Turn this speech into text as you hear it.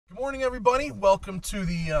Morning, everybody. Welcome to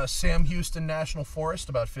the Sam Houston National Forest,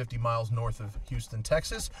 about 50 miles north of Houston,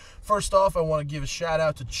 Texas. First off, I want to give a shout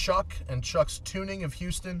out to Chuck and Chuck's Tuning of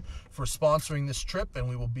Houston for sponsoring this trip, and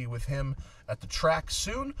we will be with him at the track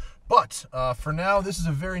soon. But for now, this is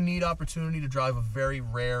a very neat opportunity to drive a very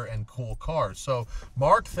rare and cool car. So,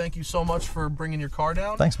 Mark, thank you so much for bringing your car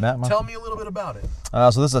down. Thanks, Matt. Tell me a little bit about it.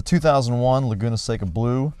 So this is a 2001 Laguna Seca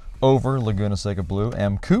Blue over Laguna Seca Blue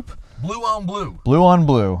M Coupe. Blue on blue. Blue on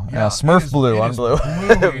blue. Yeah, Smurf blue on blue.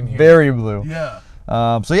 Very blue. Yeah.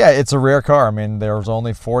 So yeah, it's a rare car. I mean, there's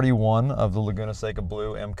only 41 of the Laguna Seca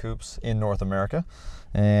Blue M Coupes in North America,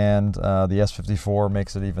 and the S54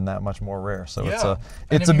 makes it even that much more rare. So yeah.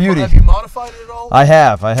 it's a beauty. Have you modified it at all? I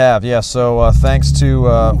have. Yeah. So thanks to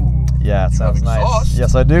yeah, it sounds nice. Exhaust.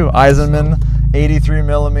 Yes, I do. Eisenman 83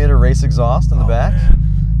 millimeter race exhaust in the back. Man.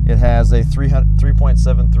 It has a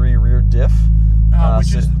 3.73 rear diff.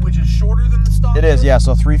 Which is shorter than the stock? It is, yeah.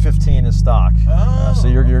 So 315 is stock. So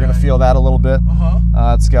you're going to feel that a little bit.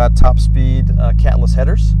 It's got top speed catless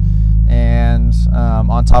headers, and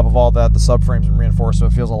on top of all that, the subframe's been reinforced, so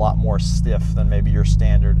it feels a lot more stiff than maybe your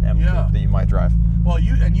standard M Coupe that you might drive. Well,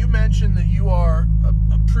 you mentioned that you are a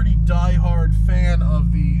pretty die-hard fan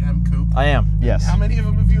of the M Coupe. I am, yes. How many of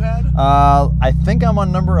them have you had? I think I'm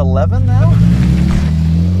on number 11 now.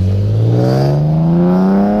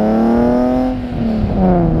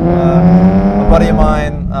 A buddy of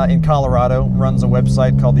mine in Colorado runs a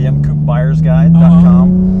website called the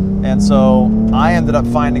mcoupebuyersguide.com, and so I ended up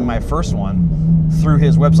finding my first one through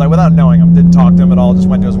his website without knowing him. Didn't talk to him at all, just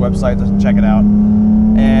went to his website to check it out.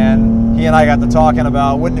 And he and I got to talking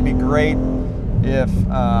about, wouldn't it be great if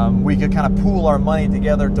we could kind of pool our money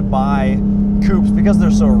together to buy coupes, because they're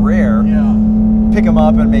so rare, pick them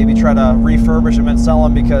up and maybe try to refurbish them and sell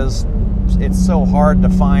them, because it's so hard to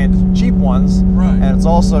find cheap ones, and it's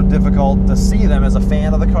also difficult to see them as a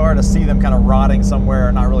fan of the car, to see them kind of rotting somewhere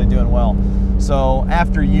and not really doing well. So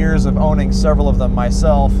after years of owning several of them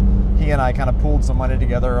myself, he and I kind of pooled some money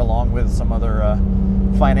together along with some other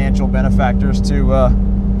financial benefactors to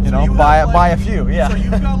buy a few. Yeah. So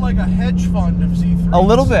you've got like a hedge fund of Z3s. A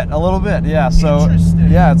little bit, yeah. So interesting.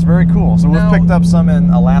 Yeah, it's very cool. So we've picked up some in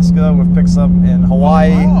Alaska, we've picked some in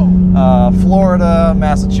Hawaii, Florida,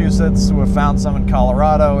 Massachusetts. We've found some in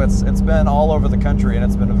Colorado. It's been all over the country, and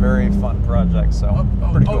it's been a very fun project. So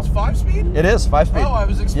pretty cool. Oh, it's 5-speed? It is 5-speed. Oh, I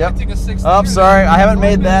was expecting a 6-speed. Oh, sorry, I haven't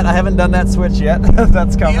made that. I haven't done that switch yet.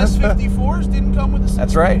 That's coming. The S54s didn't come with a 6-speed.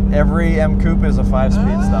 That's right. Every M Coupe is a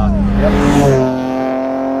 5-speed stock. Yep.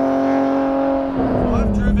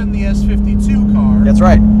 I've driven the S52 car. That's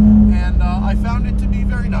right. And I found it to be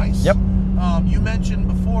very nice. Yep. You mentioned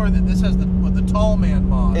before that this has the tall man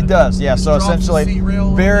mod. It does, yeah. So essentially,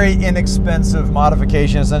 very inexpensive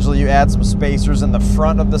modification. Essentially, you add some spacers in the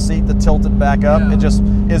front of the seat to tilt it back up. It just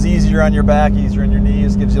is easier on your back, easier on your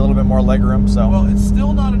knees, gives you a little bit more leg room. So. Well, it's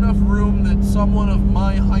still not enough room that someone of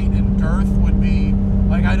my height and girth would be.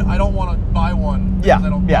 Like, I don't want to buy one.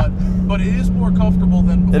 But it is more comfortable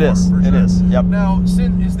than before. It is. For sure. It is. Yep. Now,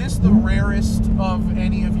 is this the rarest of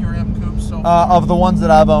any of your M Coupes so far? Of the ones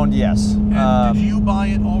that I've owned, yes. And did you buy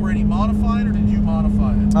it already modified, or did you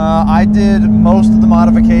modify it? I did most of the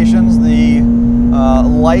modifications. The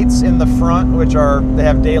lights in the front, which they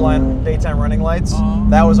have daytime running lights,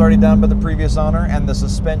 that was already done by the previous owner, and the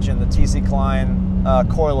suspension, the TC Klein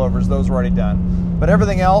coilovers, those were already done. But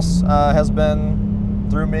everything else has been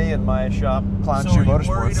through me in my shop, Clown Shoe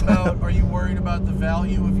Motorsports. Are you worried about the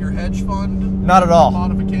value of your hedge fund? Not at all.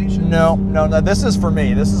 Modifications? No. This is for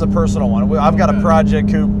me. This is a personal one. I've got a project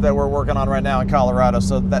coupe that we're working on right now in Colorado,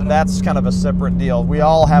 so that's kind of a separate deal. We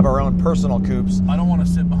all have our own personal coupes. I don't want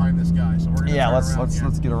to sit behind this guy, so we're gonna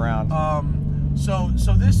let's get around. So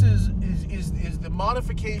this is the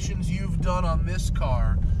modifications you've done on this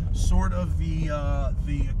car sort of the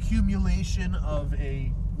accumulation of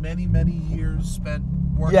many years spent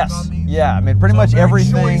working on these? Yeah, I mean pretty much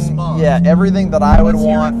everything. Yeah, everything that I would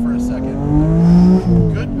want. Hear it for a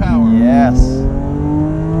second. Good power. Yes.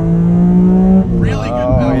 Really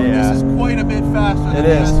good power. Yeah. This is quite a bit faster than the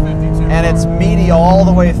S52. And it's meaty all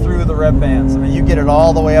the way through the rev bands. I mean, you get it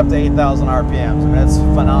all the way up to 8,000 RPMs. I mean, it's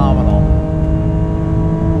phenomenal.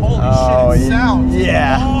 Holy shit, it sounds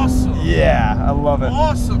awesome. Yeah, I love it.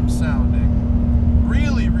 Awesome sounding.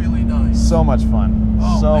 Really, really nice. So much fun.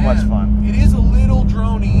 Much fun. It is a little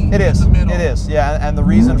droney. It is. In the middle. It is. Yeah, and the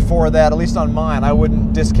reason for that, at least on mine, I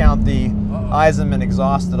wouldn't discount the Eisenman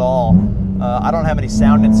exhaust at all. I don't have any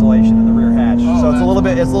sound insulation in the rear hatch, so it's a little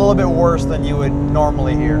bit worse than you would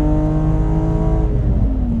normally hear.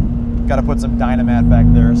 Got to put some Dynamat back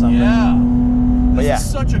there or something. Yeah. But This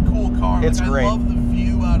is such a cool car. It's great. I love the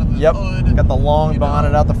view out of the hood. Got the long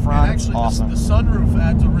bonnet out the front. And actually, awesome. The sunroof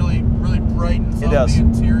adds a really brightens up the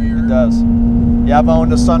interior. It does. Yeah, I've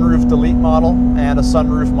owned a sunroof delete model and a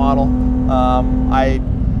sunroof model.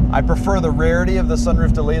 I prefer the rarity of the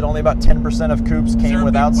sunroof delete. Only about 10% of coupes came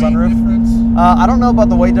without sunroof. I don't know about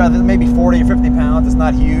the weight. Maybe 40 or 50 pounds. It's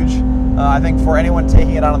not huge. I think for anyone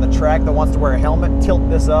taking it out on the track that wants to wear a helmet, tilt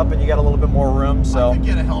this up and you got a little bit more room. So I could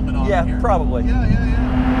get a helmet on here. Yeah, probably. Yeah.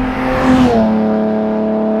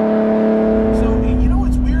 So you know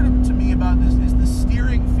what's weird to me about this is the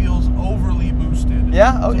steering feels overly boosted.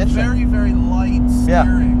 Yeah. Oh, it's very, very light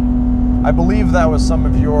steering. I believe that was some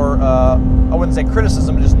of your, I wouldn't say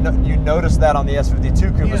criticism, just you noticed that on the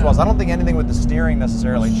S52 Coupe as well. So I don't think anything with the steering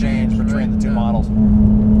necessarily changed between the two models.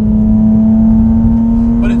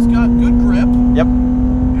 But it's got good grip. Yep.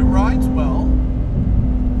 It rides well.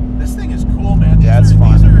 This thing is cool, man. It's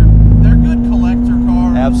fun. They're good collector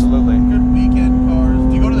cars. Absolutely. Good weekend cars.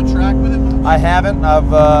 Do you go to the track with it much? I haven't.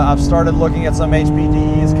 I've started looking at some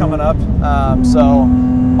HPDEs coming up. So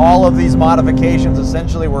all of these modifications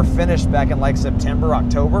essentially were finished back in like September,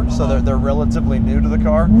 October. So they're relatively new to the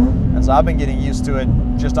car. And so I've been getting used to it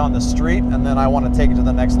just on the street, and then I want to take it to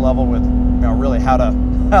the next level with, really how to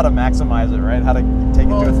maximize it, right? How to take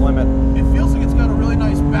it to its limit. It feels like it's got a really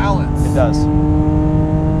nice balance. It does.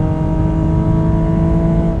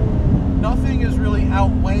 Nothing is really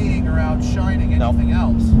outweighing or outshining anything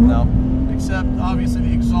else. No. Except, obviously,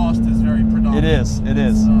 the exhaust is very predominant. It is. It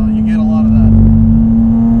is. You get a lot of that.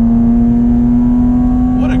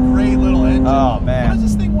 What a great little engine. Oh, man. What does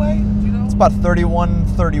this thing weigh? Do you know? It's about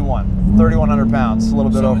 3,100 pounds, a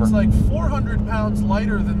little bit over. So it's like 400 pounds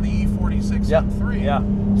lighter than the E46 M3. Yeah.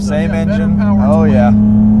 So Same engine. Power Oh, yeah.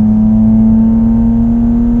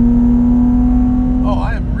 Oh,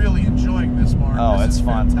 I am really enjoying this, Mark. Oh, this it's is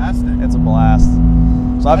fun. Fantastic. It's a blast.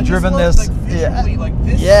 So I've driven this. Like, visually, like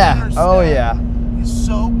this. Yeah. Oh, yeah. Is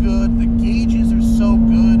so good. The gauges are so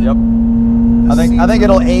good. Yep. I think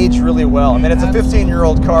it'll age really well. I mean, it's a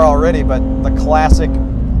 15-year-old car already, but the classic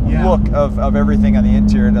look of everything on the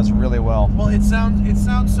interior does really well. Well, it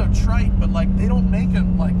sounds so trite, but like they don't make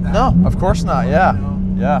them like that. No, of course not. Yeah.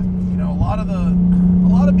 Yeah. You know, a lot of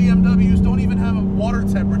BMWs don't even have a water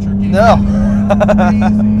temperature gauge. No.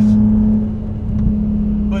 Crazy.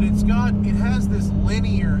 But it has this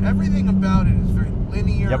linear. Everything about it is very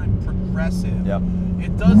linear and progressive. Yep.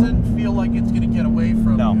 It doesn't feel like it's going to get away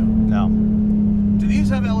from you. No. Do these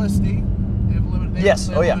have LSD? They have limited. Yes.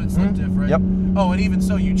 Oh yeah. Slip diff, right? Yep. Oh, and even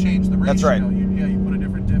so, you change the ratio. That's right. You put a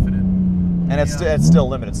different diff in it. And it's still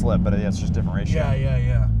limited slip, but it's just different ratio.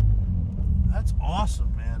 Yeah. That's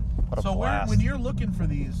awesome, man. What a blast. When you're looking for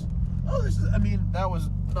these, this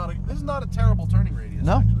is not a terrible turning radius.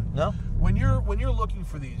 No. Actually. No. When you're looking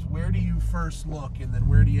for these, where do you first look, and then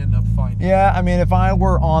where do you end up finding? Yeah, I mean, if I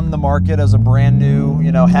were on the market as a brand new,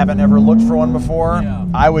 haven't ever looked for one before,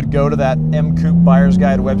 I would go to that M Coupe Buyer's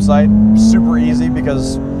Guide website. Super easy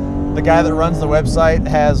because the guy that runs the website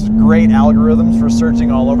has great algorithms for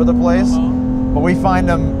searching all over the place. But we find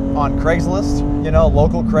them on Craigslist,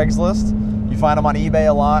 local Craigslist. You find them on eBay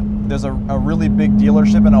a lot. There's a really big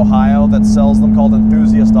dealership in Ohio that sells them called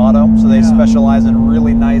Enthusiast Auto. So they specialize in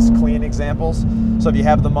really nice, clean examples. So if you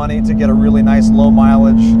have the money to get a really nice low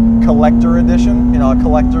mileage collector edition, a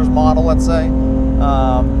collector's model, let's say,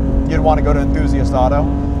 you'd want to go to Enthusiast Auto.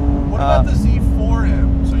 What about the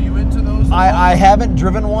Z4M? So you into those? I haven't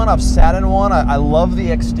driven one. I've sat in one. I love the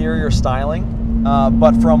exterior styling.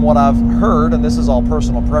 But from what I've heard, and this is all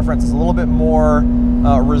personal preference, it's a little bit more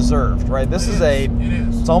reserved, right?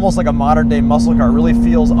 It's almost like a modern day muscle car. It really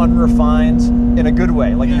feels unrefined in a good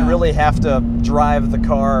way. Like you really have to drive the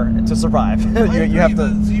car to survive. you have to.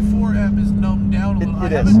 The Z4M is numbed down a little. I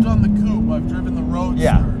haven't done the Coupe. I've driven the Roadster.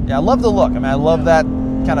 Yeah, I love the look. I mean, I love that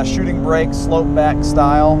kind of shooting brake, slope back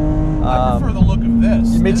style. I prefer the look of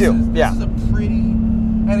this. Me too. This is a pretty.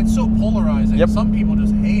 And it's so polarizing. Yep. Some people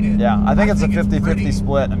just hate it. Yeah, I think it's a 50-50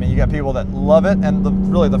 split. I mean, you got people that love it, and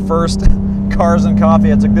really the first Cars and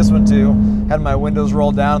Coffee I took this one to had my windows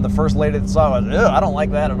rolled down, and the first lady that saw it was, I don't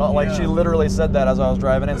like that at all. Like, she literally said that as I was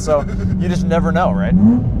driving it, so you just never know, right?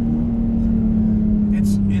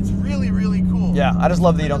 It's really, really cool. Yeah, I just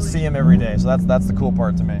love that you don't see them every day, so that's the cool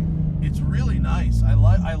part to me. It's really nice. I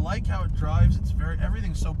like how it drives.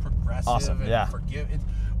 Everything's so progressive and forgiving.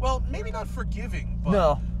 Well, maybe not forgiving,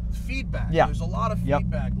 but feedback. Yeah. There's a lot of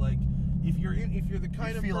feedback. Like if you're the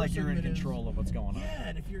kind of feel like person you're in control of what's going on. Yeah,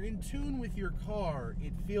 and if you're in tune with your car,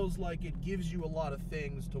 it feels like it gives you a lot of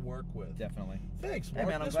things to work with. Definitely. Thanks, Mark.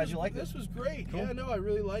 Hey man, I'm glad you like this. This was great. Cool. Yeah, no, I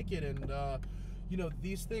really like it, and you know,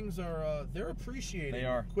 these things are they're appreciated. They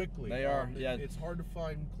are quickly. They are. Yeah, it's hard to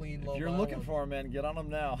find clean low. If you're looking for them, man, get on them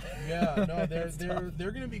now. Yeah, no,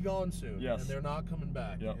 they're going to be gone soon. Yes, and they're not coming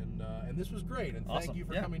back. Yep. And this was great. And awesome. Thank you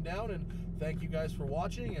for coming down, and thank you guys for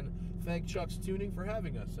watching, and thank Chuck's Tuning for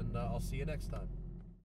having us. And I'll see you next time.